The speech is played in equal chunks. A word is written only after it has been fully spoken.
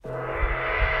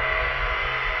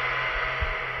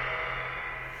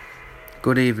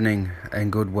Good evening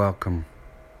and good welcome.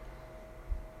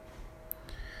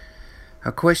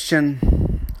 A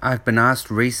question I've been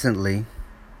asked recently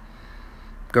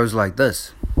goes like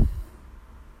this.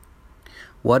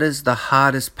 What is the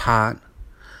hardest part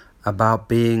about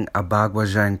being a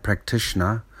Baguazhang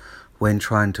practitioner when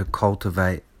trying to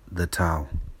cultivate the Tao?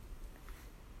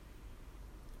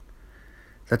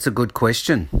 That's a good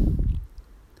question.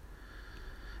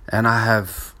 And I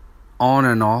have on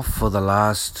and off for the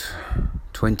last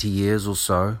 20 years or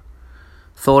so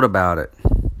thought about it.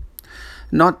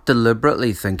 Not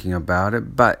deliberately thinking about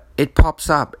it, but it pops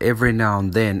up every now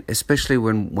and then, especially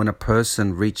when a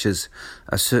person reaches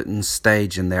a certain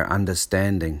stage in their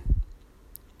understanding.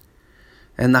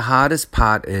 And the hardest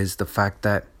part is the fact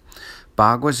that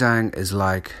Baguazhang is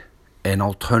like an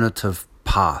alternative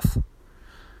path.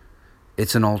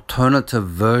 It's an alternative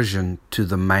version to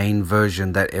the main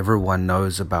version that everyone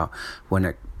knows about when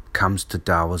it comes to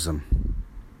Taoism.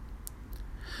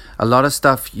 A lot of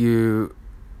stuff in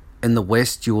the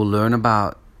West you will learn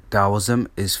about Taoism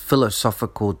is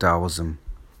philosophical Taoism.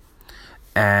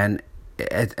 And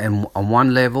on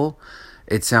one level,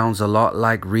 it sounds a lot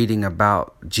like reading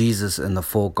about Jesus in the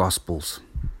four Gospels.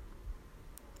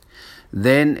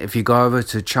 Then if you go over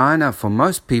to China, for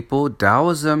most people,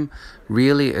 Taoism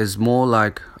really is more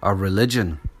like a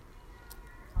religion.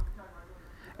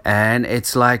 And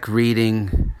it's like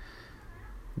reading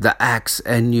the Acts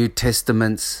and New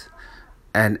Testaments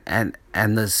and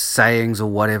the sayings or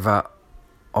whatever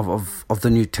of the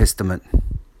New Testament.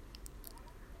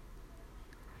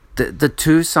 The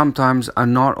two sometimes are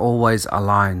not always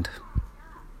aligned.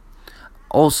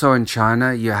 Also in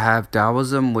China, you have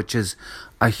Taoism, which is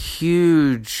a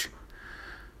huge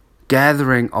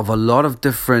gathering of a lot of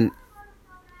different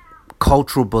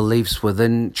cultural beliefs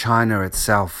within China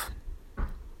itself.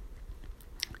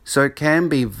 So it can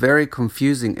be very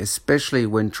confusing, especially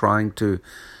when trying to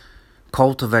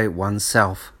cultivate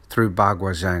oneself through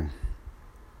Baguazhang.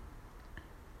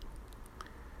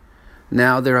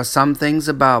 Now, there are some things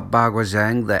about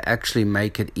Baguazhang that actually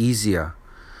make it easier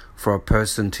for a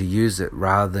person to use it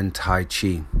rather than Tai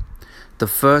Chi. The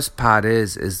first part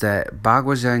is that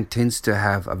Baguazhang tends to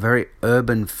have a very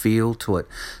urban feel to it.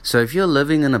 So if you're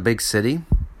living in a big city,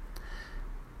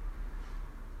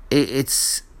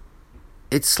 it's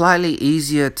slightly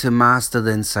easier to master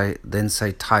than say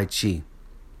Tai Chi.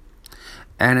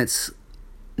 And it's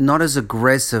not as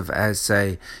aggressive as,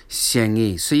 say,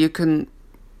 Shen. So you can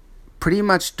pretty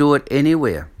much do it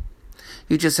anywhere.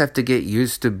 You just have to get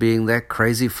used to being that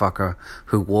crazy fucker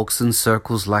who walks in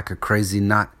circles like a crazy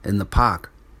nut in the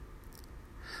park.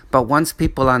 But once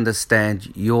people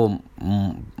understand you're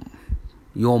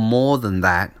more than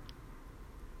that,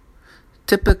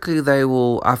 typically they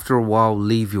will, after a while,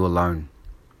 leave you alone.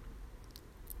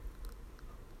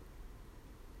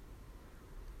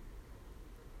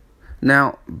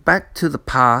 Now, back to the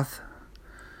path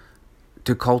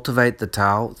to cultivate the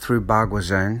Tao through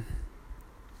Baguazhang.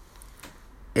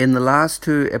 In the last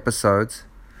two episodes,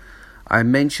 I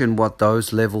mentioned what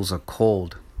those levels are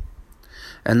called.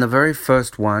 And the very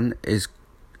first one is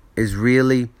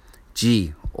really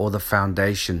Ji, or the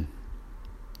foundation.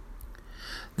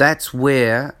 That's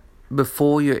where,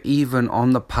 before you're even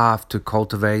on the path to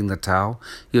cultivating the Tao,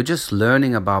 you're just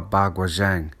learning about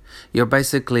Baguazhang. You're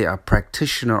basically a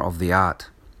practitioner of the art.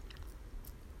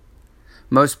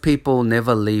 Most people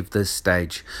never leave this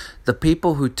stage. The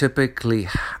people who typically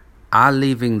are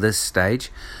leaving this stage,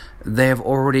 they've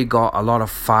already got a lot of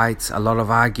fights, a lot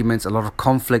of arguments, a lot of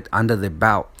conflict under their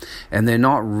belt. And they're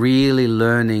not really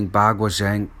learning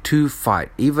Baguazhang to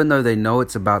fight. Even though they know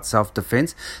it's about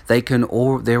self-defense, they're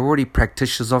already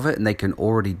practitioners of it and they can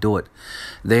already do it.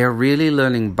 They are really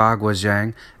learning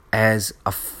Baguazhang as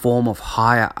a form of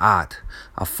higher art,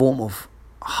 a form of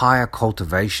higher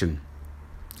cultivation.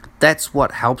 That's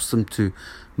what helps them to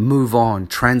move on,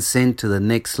 transcend to the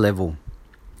next level.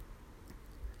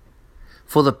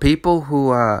 For the people who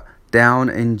are down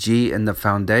in Ji in the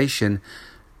foundation,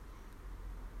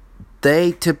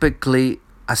 they typically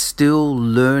are still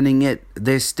learning it.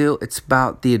 It's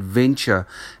about the adventure.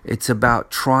 It's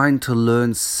about trying to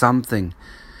learn something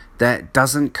that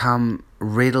doesn't come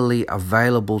readily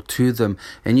available to them.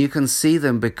 And you can see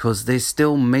them because they're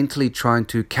still mentally trying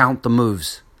to count the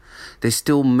moves. They're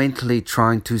still mentally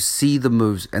trying to see the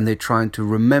moves and they're trying to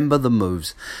remember the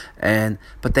moves.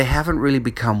 But they haven't really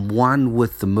become one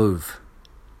with the move.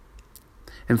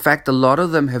 In fact, a lot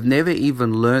of them have never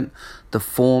even learned the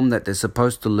form that they're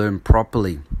supposed to learn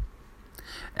properly.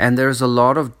 And there's a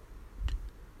lot of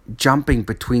jumping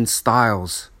between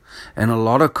styles and a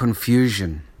lot of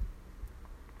confusion.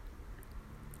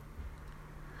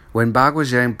 When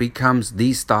Baguazhang becomes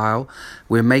the style,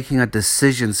 we're making a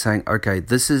decision saying, okay,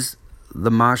 this is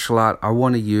the martial art I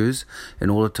want to use in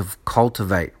order to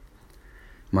cultivate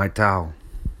my Tao.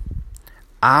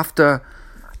 After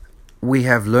we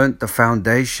have learnt the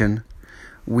foundation,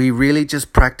 we really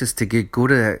just practice to get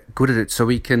good at it so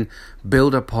we can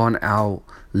build upon our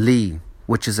Li,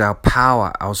 which is our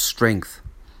power, our strength.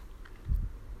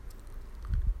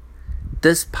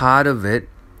 This part of it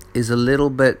is a little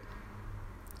bit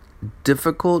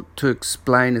difficult to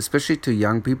explain, especially to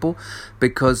young people,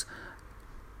 because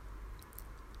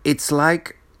it's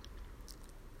like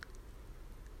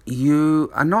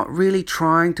you are not really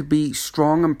trying to be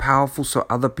strong and powerful so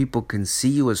other people can see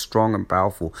you as strong and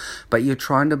powerful, but you're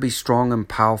trying to be strong and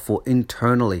powerful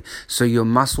internally so your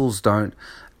muscles don't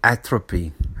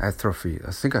atrophy. I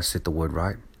think I said the word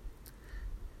right.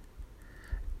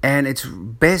 And it's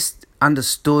best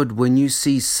understood when you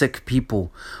see sick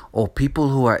people, or people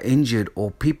who are injured, or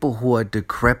people who are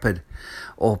decrepit,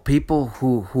 or people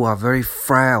who are very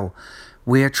frail.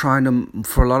 We are trying to,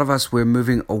 for a lot of us, we're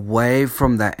moving away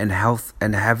from that and health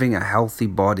and having a healthy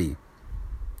body.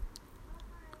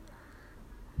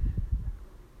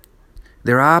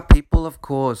 There are people, of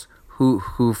course,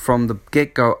 who from the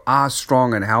get-go are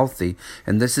strong and healthy,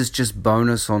 and this is just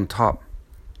bonus on top.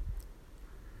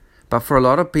 But for a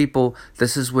lot of people,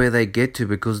 this is where they get to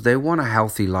because they want a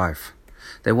healthy life.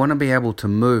 They want to be able to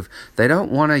move. They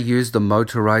don't want to use the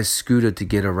motorized scooter to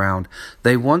get around.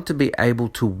 They want to be able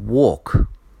to walk.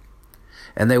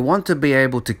 And they want to be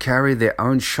able to carry their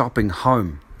own shopping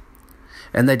home.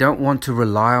 And they don't want to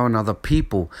rely on other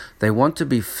people. They want to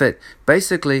be fit.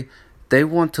 Basically, they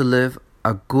want to live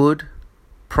a good,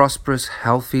 prosperous,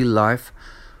 healthy life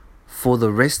for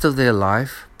the rest of their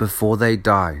life before they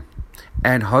die.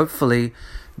 And hopefully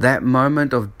that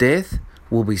moment of death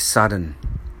will be sudden.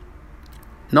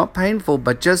 Not painful,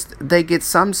 but just they get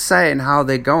some say in how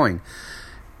they're going.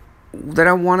 They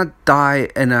don't want to die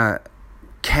in a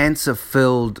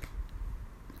cancer-filled,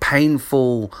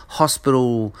 painful,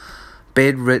 hospital,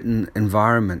 bedridden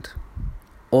environment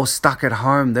or stuck at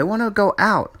home. They want to go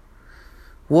out,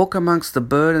 walk amongst the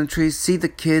bird and trees, see the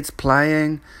kids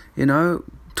playing,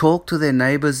 talk to their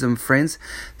neighbors and friends.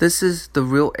 This is the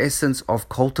real essence of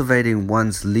cultivating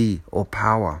one's Li or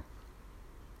power.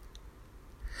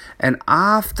 And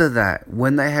after that,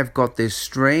 when they have got their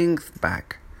strength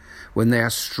back, when they are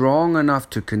strong enough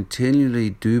to continually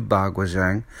do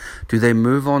Baguazhang, do they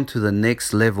move on to the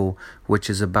next level, which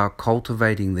is about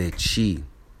cultivating their Qi.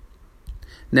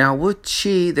 Now with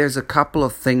Qi, there's a couple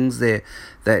of things there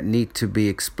that need to be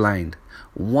explained.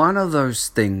 One of those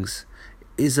things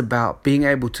is about being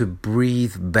able to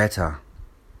breathe better.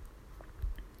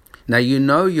 Now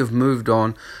you've moved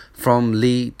on from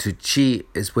Li to Qi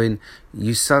is when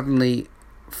you suddenly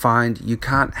find you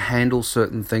can't handle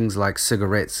certain things like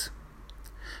cigarettes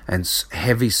and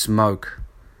heavy smoke.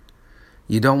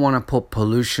 You don't want to put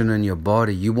pollution in your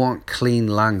body. You want clean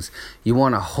lungs. You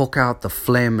want to hook out the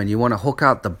phlegm and you want to hook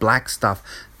out the black stuff,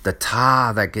 the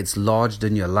tar that gets lodged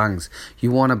in your lungs.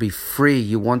 You want to be free.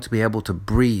 You want to be able to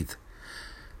breathe.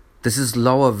 This is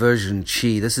lower version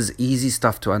Qi. This is easy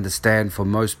stuff to understand for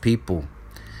most people.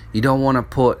 You don't want to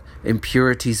put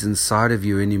impurities inside of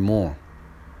you anymore.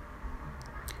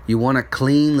 You want to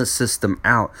clean the system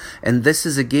out. And this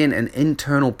is again an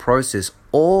internal process.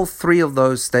 All three of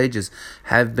those stages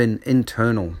have been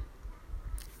internal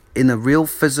in a real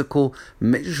physical,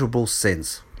 measurable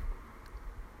sense.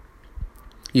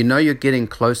 You're getting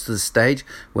close to the stage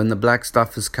when the black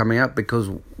stuff is coming up because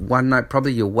one night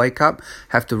probably you'll wake up,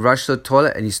 have to rush to the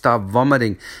toilet and you start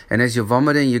vomiting. And as you're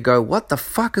vomiting, you go, what the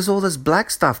fuck is all this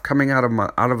black stuff coming out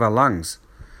of our lungs?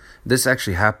 This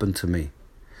actually happened to me.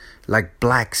 Like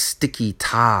black, sticky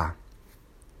tar.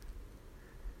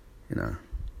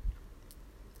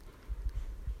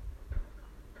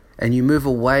 And you move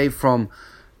away from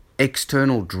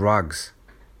external drugs.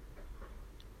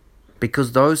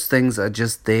 Because those things are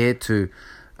just there to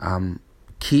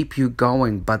keep you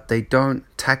going, but they don't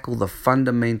tackle the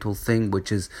fundamental thing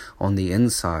which is on the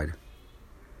inside.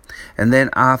 And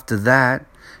then after that,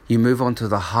 you move on to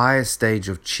the higher stage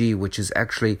of Qi, which is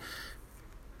actually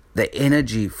the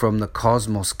energy from the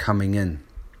cosmos coming in.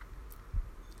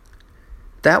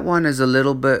 That one is a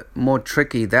little bit more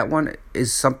tricky. That one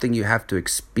is something you have to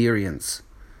experience.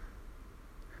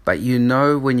 But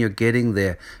when you're getting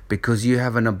there because you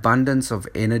have an abundance of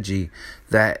energy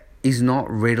that is not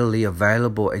readily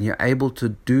available and you're able to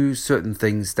do certain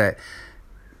things that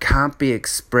can't be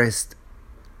expressed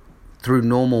through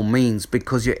normal means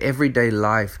because your everyday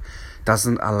life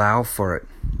doesn't allow for it.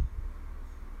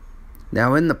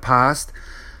 Now in the past,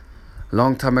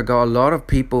 Long time ago, a lot of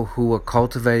people who were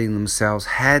cultivating themselves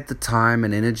had the time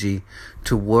and energy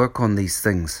to work on these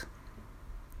things.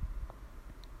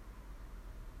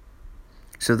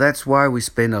 So that's why we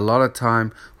spend a lot of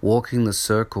time walking the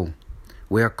circle.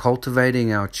 We are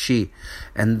cultivating our chi,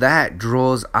 and that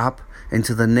draws up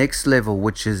into the next level,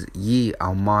 which is yi,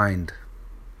 our mind.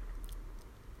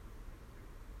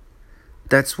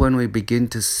 That's when we begin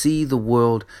to see the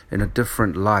world in a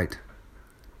different light.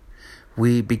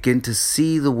 We begin to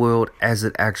see the world as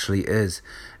it actually is,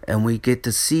 and we get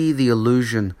to see the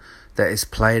illusion that is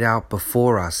played out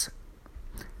before us.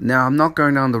 Now, I'm not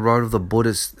going down the road of the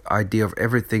Buddhist idea of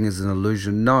everything is an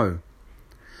illusion. No.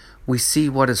 We see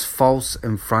what is false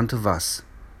in front of us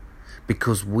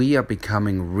because we are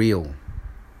becoming real.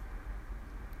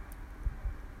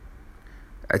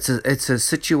 It's a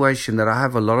situation that I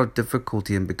have a lot of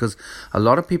difficulty in because a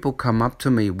lot of people come up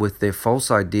to me with their false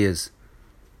ideas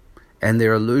and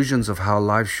their illusions of how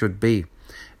life should be.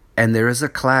 And there is a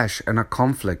clash and a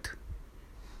conflict.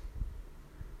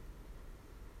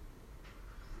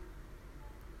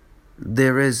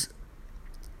 There is,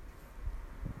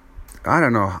 I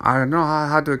don't know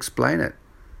how to explain it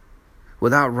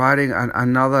without writing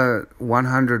another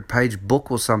 100-page book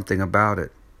or something about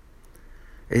it.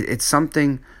 It's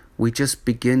something we just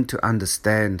begin to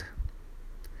understand.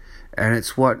 And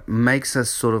it's what makes us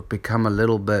sort of become a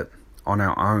little bit on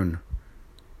our own.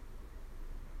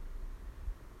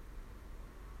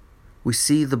 We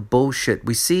see the bullshit.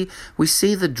 We see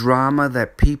the drama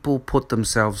that people put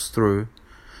themselves through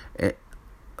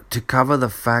to cover the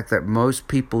fact that most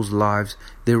people's lives,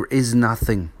 there is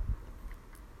nothing.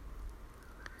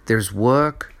 There's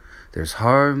work, there's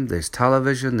home, there's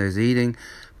television, there's eating,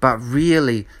 but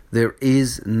really there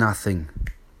is nothing.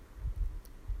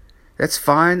 That's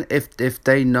fine if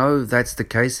they know that's the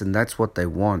case and that's what they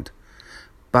want.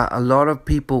 But a lot of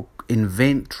people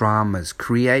invent dramas,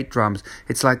 create dramas.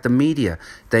 It's like the media.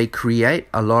 They create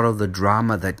a lot of the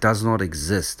drama that does not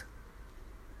exist.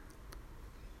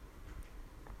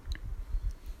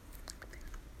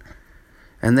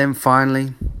 And then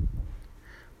finally,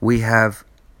 we have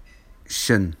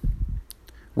Shen,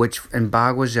 which in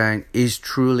Baguazhang is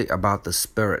truly about the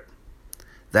spirit,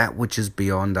 that which is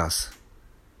beyond us.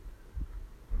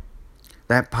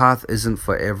 That path isn't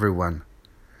for everyone.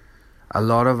 A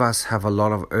lot of us have a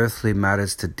lot of earthly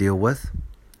matters to deal with.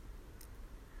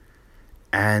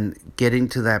 And getting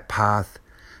to that path,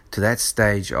 to that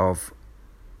stage of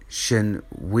Shen,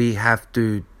 we have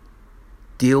to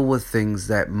deal with things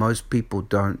that most people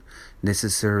don't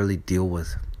necessarily deal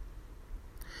with.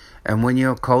 And when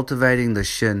you're cultivating the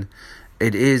Shen,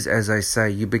 it is, as I say,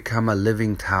 you become a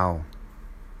living Tao.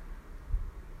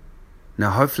 Now,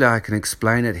 hopefully I can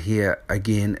explain it here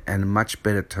again in much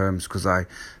better terms, because I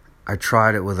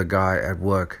tried it with a guy at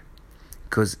work,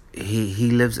 because he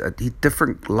lives a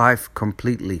different life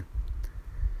completely.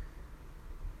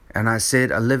 And I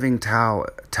said a living Tao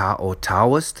or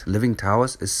Taoist, living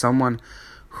Taoist is someone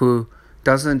who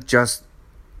doesn't just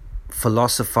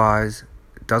philosophize,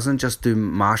 doesn't just do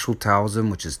martial Taoism,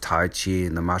 which is Tai Chi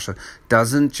and the martial,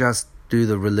 doesn't just do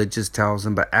the religious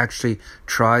Taoism, but actually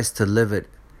tries to live it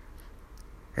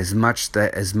as much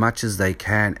as they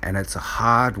can. And it's a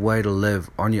hard way to live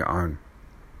on your own,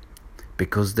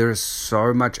 because there is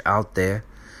so much out there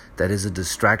that is a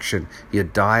distraction. Your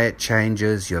diet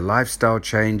changes, your lifestyle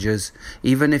changes.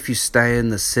 Even if you stay in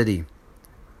the city,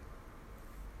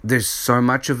 there's so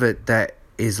much of it that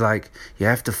is like you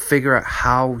have to figure out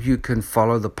how you can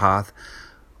follow the path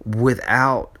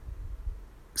without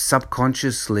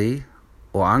subconsciously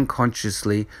or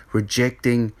unconsciously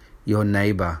rejecting your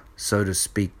neighbor, so to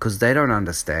speak, because they don't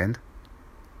understand.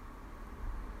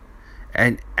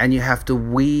 And you have to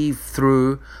weave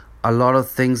through a lot of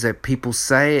things that people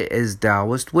say is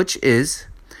Taoist, which is,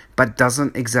 but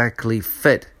doesn't exactly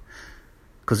fit.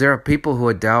 Because there are people who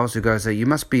are Taoists who go say, you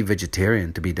must be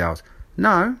vegetarian to be Taoist.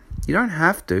 No, you don't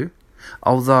have to.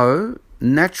 Although,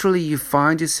 naturally you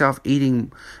find yourself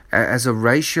eating, as a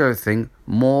ratio thing,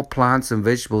 more plants and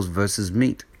vegetables versus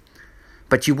meat.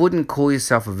 But you wouldn't call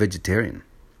yourself a vegetarian.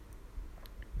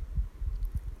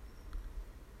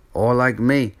 Or like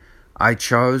me, I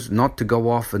chose not to go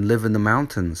off and live in the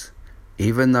mountains,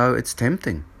 even though it's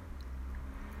tempting.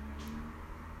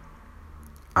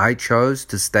 I chose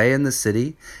to stay in the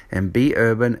city and be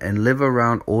urban and live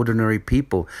around ordinary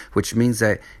people, which means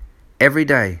that every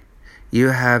day you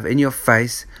have in your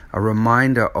face a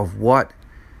reminder of what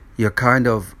you're kind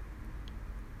of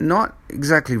not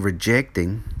exactly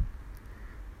rejecting,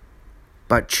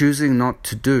 but choosing not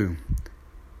to do.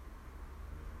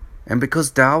 And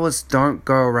because Taoists don't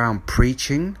go around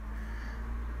preaching,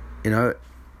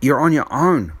 you're on your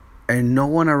own and no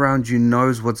one around you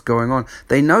knows what's going on.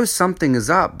 They know something is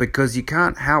up because you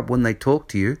can't help when they talk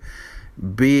to you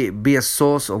be a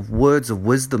source of words of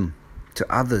wisdom to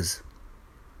others.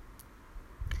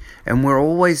 And we're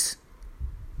always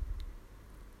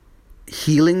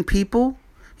healing people,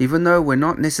 even though we're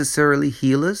not necessarily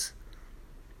healers.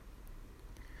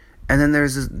 And then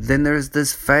there's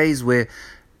this phase where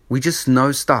we just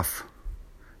know stuff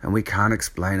and we can't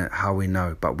explain it how we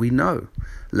know, but we know.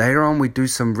 Later on we do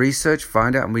some research,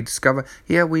 find out, and we discover,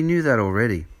 yeah, we knew that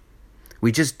already.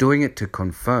 We're just doing it to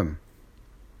confirm.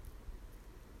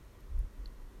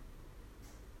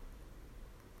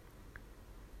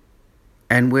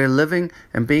 And we're living,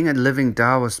 and being a living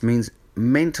Taoist means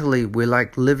mentally we're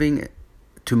like living,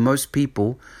 to most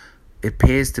people, it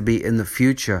appears to be in the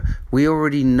future. We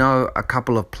already know a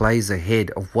couple of plays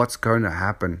ahead of what's going to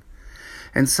happen.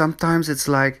 And sometimes it's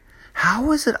like,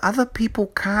 how is it other people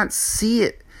can't see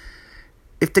it?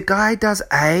 If the guy does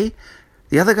A,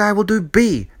 the other guy will do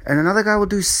B, and another guy will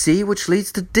do C, which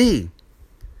leads to D.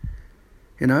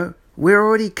 You know, we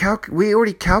already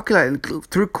calculate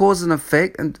through cause and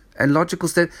effect and logical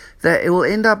step that it will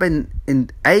end up in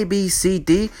A, B, C,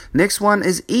 D. Next one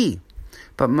is E.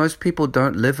 But most people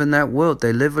don't live in that world.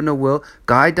 They live in a world,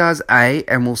 guy does A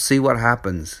and we'll see what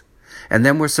happens. And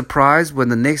then we're surprised when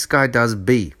the next guy does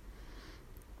B.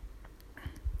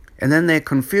 And then they're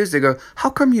confused. They go,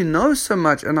 how come you know so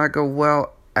much? And I go,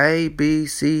 well, A, B,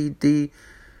 C, D.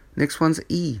 Next one's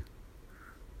E.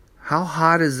 How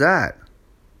hard is that?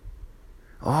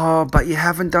 Oh, but you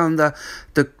haven't done the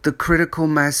critical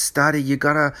mass study. You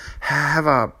got to have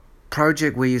a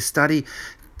project where you study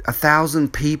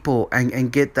 1,000 people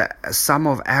and get the sum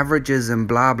of averages and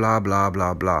blah, blah, blah,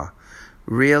 blah, blah.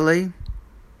 Really?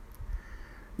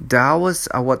 Taoists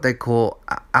are what they call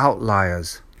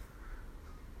outliers.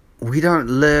 We don't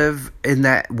live in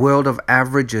that world of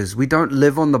averages. We don't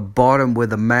live on the bottom where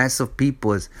the mass of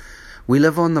people is. We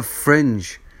live on the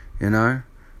fringe, you know.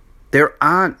 There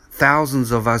aren't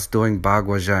thousands of us doing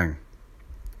Baguazhang.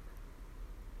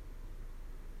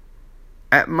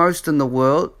 At most in the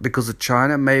world, because of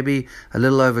China, maybe a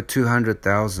little over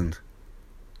 200,000.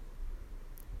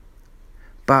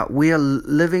 But we are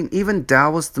living, even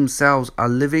Taoists themselves are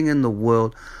living in the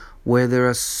world where there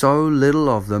are so little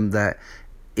of them that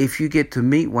if you get to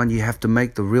meet one, you have to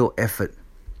make the real effort.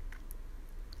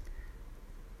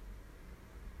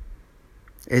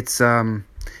 It's a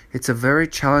very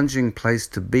challenging place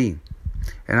to be.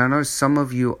 And I know some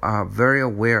of you are very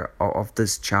aware of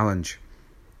this challenge.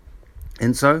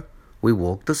 And so, we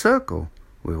walk the circle.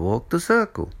 We walk the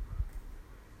circle.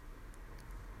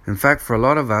 In fact, for a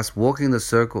lot of us, walking the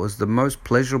circle is the most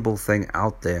pleasurable thing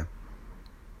out there.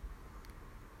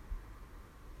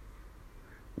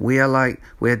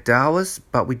 We're Taoists,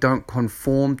 but we don't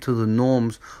conform to the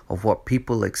norms of what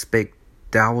people expect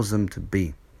Taoism to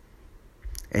be.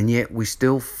 And yet, we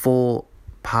still fall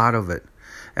part of it.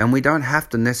 And we don't have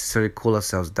to necessarily call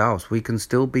ourselves Taoists. We can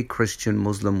still be Christian,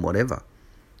 Muslim, whatever.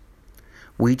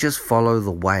 We just follow the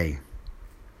way,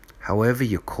 however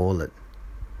you call it.